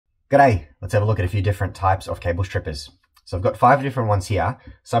G'day, let's have a look at a few different types of cable strippers. So I've got 5 different ones here.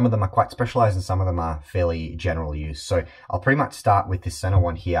 Some of them are quite specialized and some of them are fairly general use. So I'll pretty much start with this center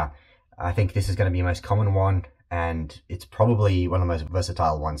one here. I think this is going to be the most common one and it's probably one of the most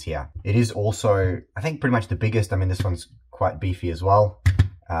versatile ones here. It is also, I think, pretty much the biggest. I mean, this one's quite beefy as well,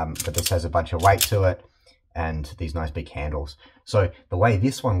 but this has a bunch of weight to it and these nice big handles. So the way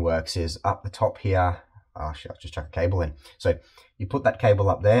this one works is up the top here. Oh shit, I'll just chuck a cable in. So you put that cable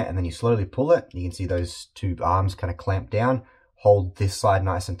up there and then you slowly pull it. You can see those two arms kind of clamp down, hold this side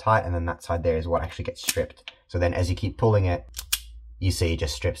nice and tight, and then that side there is what actually gets stripped. So then as you keep pulling it, you see it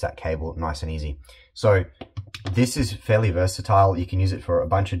just strips that cable nice and easy. So this is fairly versatile. You can use it for a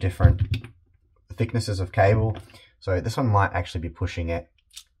bunch of different thicknesses of cable. So this one might actually be pushing it,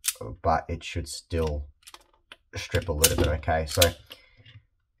 but it should still strip a little bit okay. So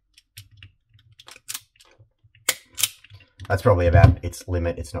that's probably about its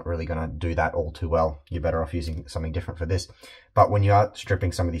limit. It's not really going to do that all too well. You're better off using something different for this. But when you are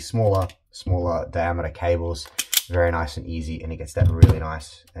stripping some of these smaller diameter cables, very nice and easy, and it gets that really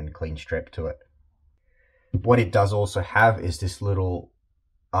nice and clean strip to it. What it does also have is this little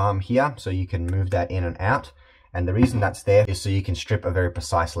arm here, so you can move that in and out. And the reason that's there is so you can strip a very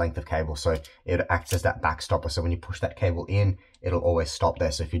precise length of cable. So it acts as that backstopper. So when you push that cable in, it'll always stop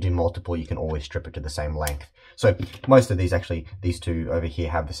there. So if you do multiple, you can always strip it to the same length. So most of these, actually, these two over here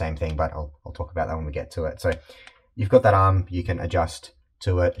have the same thing, but I'll talk about that when we get to it. So you've got that arm, you can adjust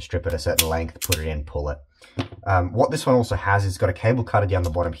to it, strip it a certain length, put it in, pull it. What this one also has is got a cable cutter down the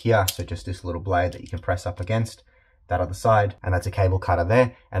bottom here. So just this little blade that you can press up against that other side, and that's a cable cutter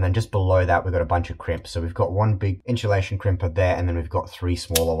there. And then just below that, we've got a bunch of crimps. So we've got one big insulation crimper there, and then we've got 3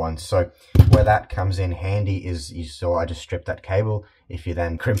 smaller ones. So where that comes in handy is, you saw I just stripped that cable. If you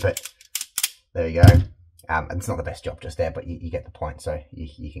then crimp it, there you go. It's not the best job just there, but you get the point. So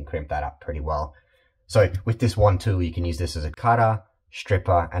you can crimp that up pretty well. So with this one tool, you can use this as a cutter,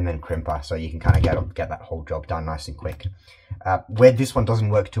 stripper, and then crimper. So you can kind of get that whole job done nice and quick. Where this one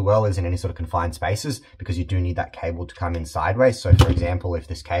doesn't work too well is in any sort of confined spaces, because you do need that cable to come in sideways. So for example, if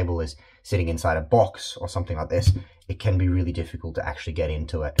this cable is sitting inside a box or something like this, it can be really difficult to actually get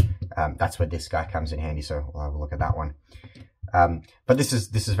into it. That's where this guy comes in handy. So we'll have a look at that one. But this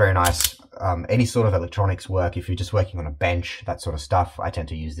is very nice. Any sort of electronics work, if you're just working on a bench, that sort of stuff, I tend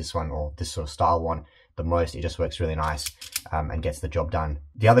to use this one or this sort of style one the most. It just works really nice and gets the job done.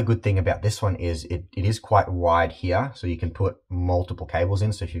 The other good thing about this one is it is quite wide here, so you can put multiple cables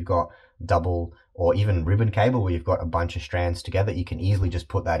in. So if you've got double or even ribbon cable where you've got a bunch of strands together, you can easily just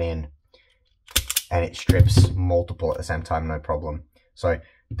put that in and it strips multiple at the same time, no problem. So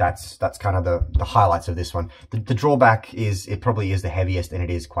that's kind of the highlights of this one. The drawback is it probably is the heaviest and it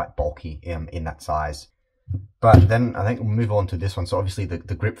is quite bulky in that size. But then I think we'll move on to this one. So obviously the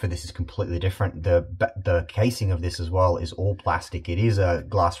grip for this is completely different. The casing of this as well is all plastic. It is a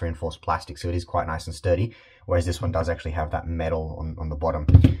glass reinforced plastic, so it is quite nice and sturdy, whereas this one does actually have that metal on the bottom.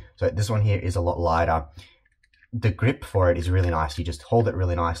 So this one here is a lot lighter. The grip for it is really nice. You just hold it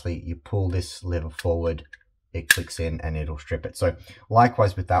really nicely, you pull this lever forward, it clicks in and it'll strip it. So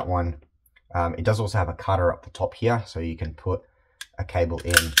likewise with that one, it does also have a cutter up the top here, so you can put a cable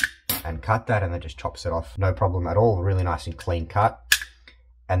in and cut that, and then just chops it off, no problem at all. Really nice and clean cut.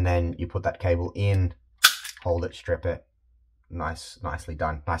 And then you put that cable in, hold it, strip it. Nicely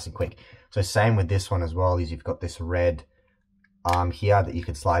done, nice and quick. So same with this one as well, is you've got this red arm here that you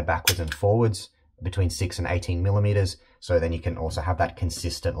can slide backwards and forwards between 6 and 18 millimeters. So then you can also have that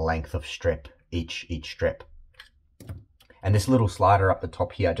consistent length of strip each strip. And this little slider up the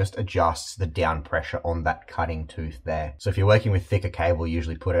top here just adjusts the down pressure on that cutting tooth there. So if you're working with thicker cable, you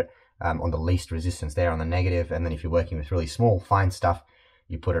usually put it on the least resistance there on the negative. And then if you're working with really small, fine stuff,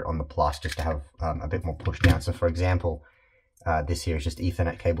 you put it on the plus just to have a bit more push down. So for example, this here is just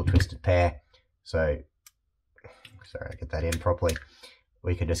Ethernet cable twisted pair. So, sorry, I get that in properly.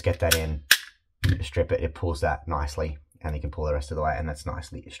 We can just get that in, strip it, it pulls that nicely, and you can pull the rest of the way, and that's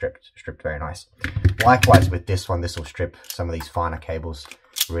nicely stripped very nice. Likewise with this one, this will strip some of these finer cables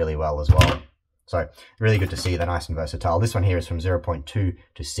really well as well. So really good to see, they're nice and versatile. This one here is from 0.2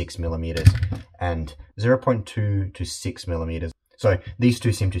 to 6 millimeters and 0.2 to 6 millimeters. So these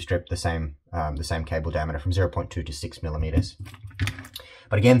two seem to strip the same cable diameter from 0.2 to 6 millimeters.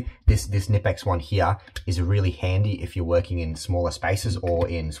 But again, this Knipex one here is really handy if you're working in smaller spaces or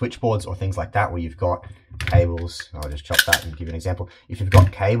in switchboards or things like that where you've got cables. I'll just chop that and give you an example. If you've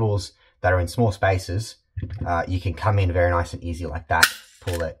got cables that are in small spaces, you can come in very nice and easy like that,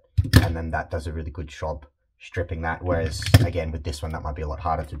 pull it, and then that does a really good job stripping that. Whereas again, with this one, that might be a lot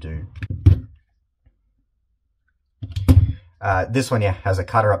harder to do. This one, yeah, has a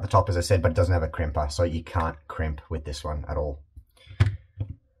cutter up the top, as I said, but it doesn't have a crimper, so you can't crimp with this one at all.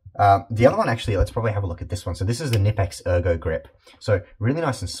 The other one, actually, let's probably have a look at this one. So this is the Knipex ErgoGrip. So really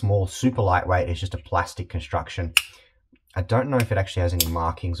nice and small, super lightweight. It's just a plastic construction. I don't know if it actually has any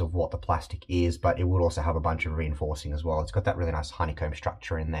markings of what the plastic is, but it would also have a bunch of reinforcing as well. It's got that really nice honeycomb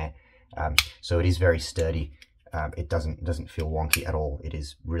structure in there. So it is very sturdy. It doesn't feel wonky at all. It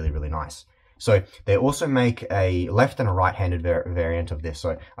is really, really nice. So they also make a left and a right-handed variant of this.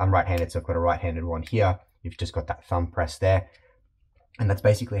 So I'm right-handed, so I've got a right-handed one here. You've just got that thumb press there. And that's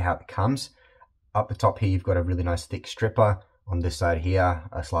basically how it comes. Up the top here, you've got a really nice thick stripper. On this side here,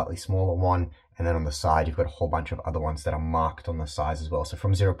 a slightly smaller one. And then on the side, you've got a whole bunch of other ones that are marked on the size as well. So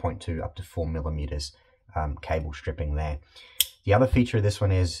from 0.2 up to 4 millimeters cable stripping there. The other feature of this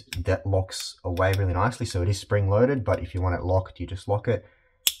one is that locks away really nicely. So it is spring loaded, but if you want it locked, you just lock it,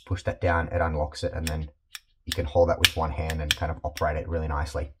 push that down, it unlocks it, and then you can hold that with one hand and kind of operate it really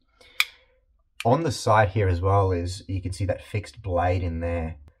nicely. On the side here as well is, you can see that fixed blade in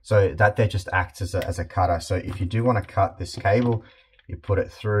there. So that there just acts as a cutter. So if you do want to cut this cable, you put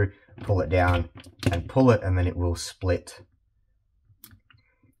it through, pull it down and pull it, and then it will split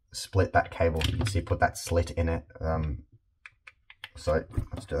that cable. You can see put that slit in it. So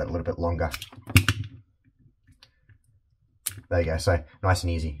let's do that a little bit longer. There you go. So nice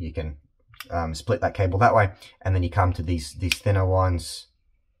and easy. You can split that cable that way, and then you come to these thinner ones,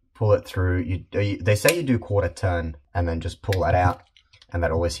 pull it through. They say you do quarter turn and then just pull that out, and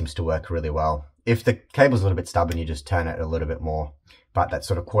that always seems to work really well. If the cable's a little bit stubborn, you just turn it a little bit more, but that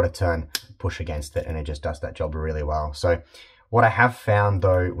sort of quarter turn, push against it, and it just does that job really well. So what I have found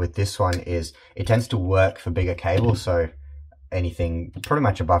though with this one is it tends to work for bigger cables. So anything pretty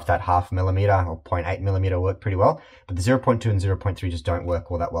much above that 0.5 millimeter or 0.8 millimeter work pretty well, but the 0.2 and 0.3 just don't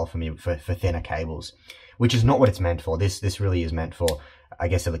work all that well for me for thinner cables, which is not what it's meant for. This really is meant for, I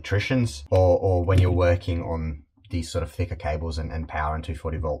guess, electricians or when you're working on these sort of thicker cables and power and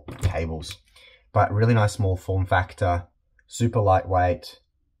 240 volt cables. But really nice small form factor, super lightweight,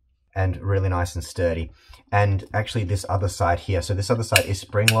 and really nice and sturdy. And actually this other side here, so this other side is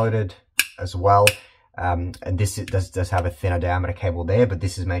spring loaded as well. And this does have a thinner diameter cable there, but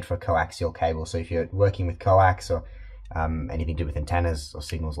this is made for coaxial cable. So if you're working with coax or anything to do with antennas or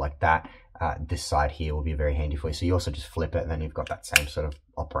signals like that, this side here will be very handy for you. So you also just flip it and then you've got that same sort of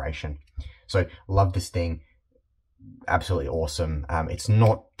operation. So love this thing. Absolutely awesome. It's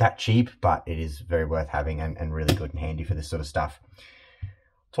not that cheap, but it is very worth having and really good and handy for this sort of stuff.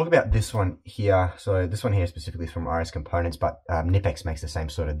 Talk about this one here. So this one here specifically is from RS Components, but Knipex makes the same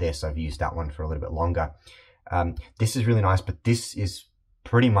sort of this. I've used that one for a little bit longer. This is really nice, but this is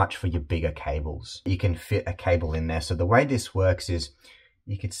pretty much for your bigger cables. You can fit a cable in there. So the way this works is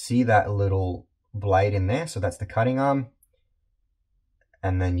you could see that little blade in there. So that's the cutting arm.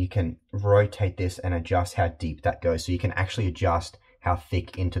 And then you can rotate this and adjust how deep that goes. So you can actually adjust how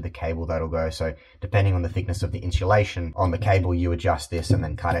thick into the cable that'll go. So depending on the thickness of the insulation on the cable, you adjust this and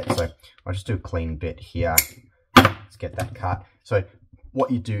then cut it. So I'll just do a clean bit here. Let's get that cut. So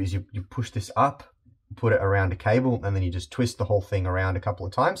what you do is you push this up, put it around a cable, and then you just twist the whole thing around a couple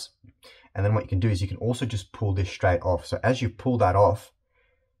of times. And then what you can do is you can also just pull this straight off. So as you pull that off,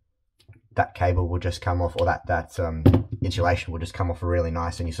 that cable will just come off, or that insulation will just come off really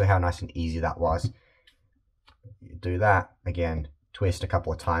nice. And you saw how nice and easy that was. You do that again, twist a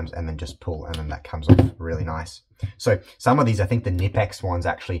couple of times, and then just pull, and then that comes off really nice. So some of these, I think the Knipex ones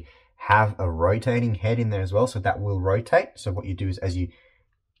actually have a rotating head in there as well, so that will rotate. So what you do is as you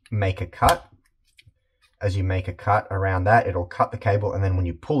make a cut around that, it'll cut the cable, and then when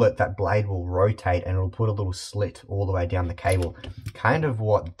you pull it, that blade will rotate and it'll put a little slit all the way down the cable. Kind of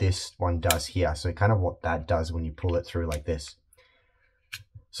what this one does here. So kind of what that does when you pull it through like this.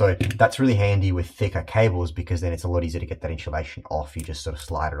 So that's really handy with thicker cables, because then it's a lot easier to get that insulation off. You just sort of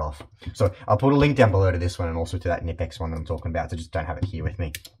slide it off. So I'll put a link down below to this one and also to that Knipex one that I'm talking about. So just don't have it here with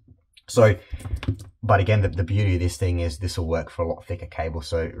me. So, but again, the beauty of this thing is this will work for a lot thicker cable.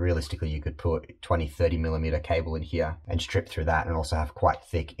 So realistically, you could put 20, 30 millimeter cable in here and strip through that, and also have quite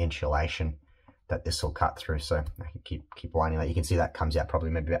thick insulation that this will cut through. So I can keep winding that. You can see that comes out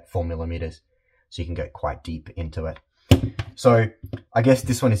probably maybe about 4 millimeters. So you can go quite deep into it. So I guess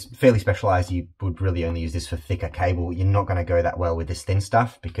this one is fairly specialized. You would really only use this for thicker cable. You're not going to go that well with this thin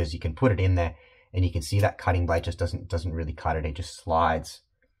stuff, because you can put it in there and you can see that cutting blade just doesn't really cut it. It just slides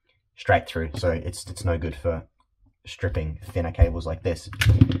straight through. So it's no good for stripping thinner cables like this.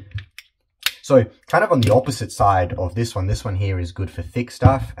 So kind of on the opposite side of this one here is good for thick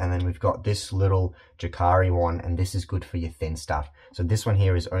stuff. And then we've got this little Jokari one, and this is good for your thin stuff. So this one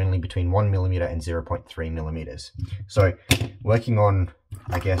here is only between 1 millimeter and 0.3 millimeters. So working on,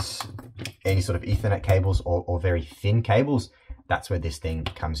 I guess, any sort of Ethernet cables or very thin cables, that's where this thing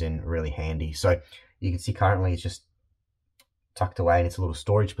comes in really handy. So you can see currently it's just tucked away in its little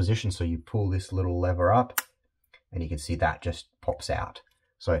storage position. So you pull this little lever up and you can see that just pops out.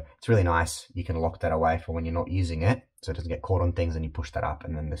 So it's really nice. You can lock that away for when you're not using it, so it doesn't get caught on things, and you push that up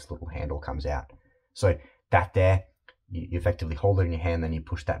and then this little handle comes out. So that there, you effectively hold it in your hand, then you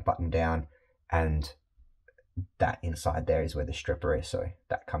push that button down, and that inside there is where the stripper is. So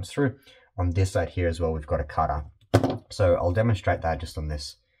that comes through. On this side here as well, we've got a cutter. So I'll demonstrate that just on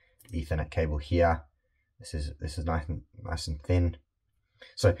this Ethernet cable here. This is nice and thin.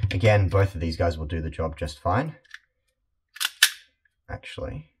 So again, both of these guys will do the job just fine.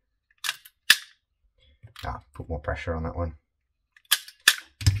 Actually, put more pressure on that one.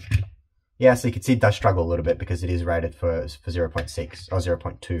 Yeah, so you can see it does struggle a little bit because it is rated for 0.6 or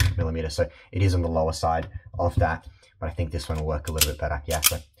 0.2 millimeters. So it is on the lower side of that, but I think this one will work a little bit better. Yeah,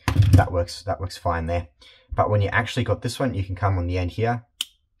 so that works fine there. But when you actually got this one, you can come on the end here,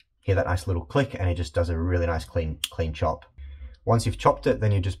 hear that nice little click, and it just does a really nice clean chop. Once you've chopped it,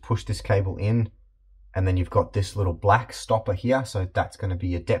 then you just push this cable in, and then you've got this little black stopper here. So that's going to be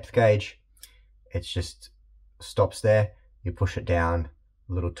your depth gauge. It's just stops there. You push it down,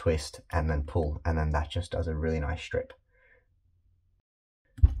 little twist, and then pull, and then that just does a really nice strip.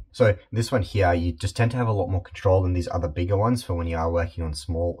 So this one here, you just tend to have a lot more control than these other bigger ones for when you are working on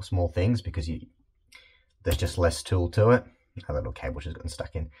small things, because there's just less tool to it. A little cable just gotten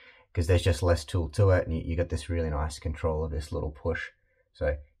stuck in, because there's just less tool to it, and you get this really nice control of this little push.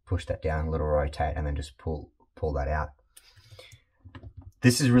 So push that down, a little rotate, and then just pull that out.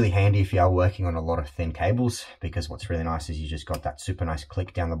 This is really handy if you are working on a lot of thin cables, because what's really nice is you just got that super nice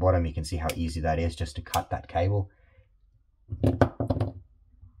click down the bottom. You can see how easy that is just to cut that cable.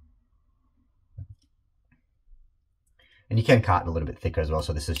 And you can cut it a little bit thicker as well.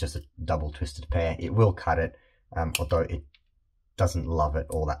 So this is just a double twisted pair. It will cut it, although it doesn't love it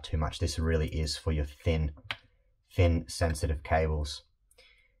all that too much. This really is for your thin sensitive cables.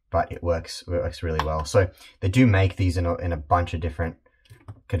 But it works really well. So they do make these in a bunch of different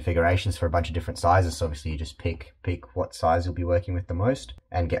configurations for a bunch of different sizes. So obviously you just pick what size you'll be working with the most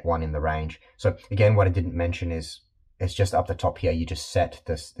and get one in the range. So again, what I didn't mention is it's just up the top here. You just set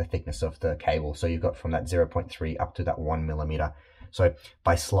the thickness of the cable. So you've got from that 0.3 up to that 1 millimeter. So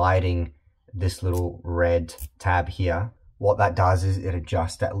by sliding this little red tab here, what that does is it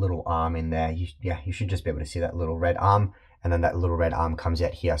adjusts that little arm in there. You should just be able to see that little red arm. And then that little red arm comes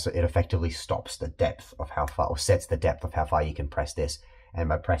out here. So it effectively stops the depth of how far, or sets the depth of how far you can press this. And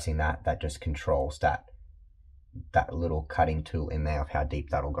by pressing that, that just controls that little cutting tool in there of how deep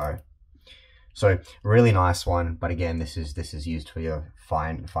that'll go. So really nice one. But again, this is used for your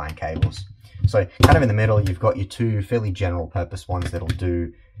fine cables. So kind of in the middle, you've got your two fairly general purpose ones that'll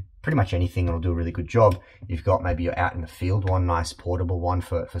do pretty much anything. It'll do a really good job. You've got maybe your out in the field one, nice portable one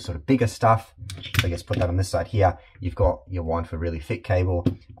for sort of bigger stuff. So I guess put that on this side here. You've got your one for really thick cable,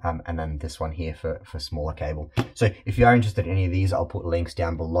 and then this one here for smaller cable. So if you are interested in any of these, I'll put links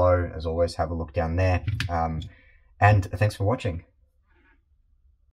down below. As always, have a look down there. And thanks for watching.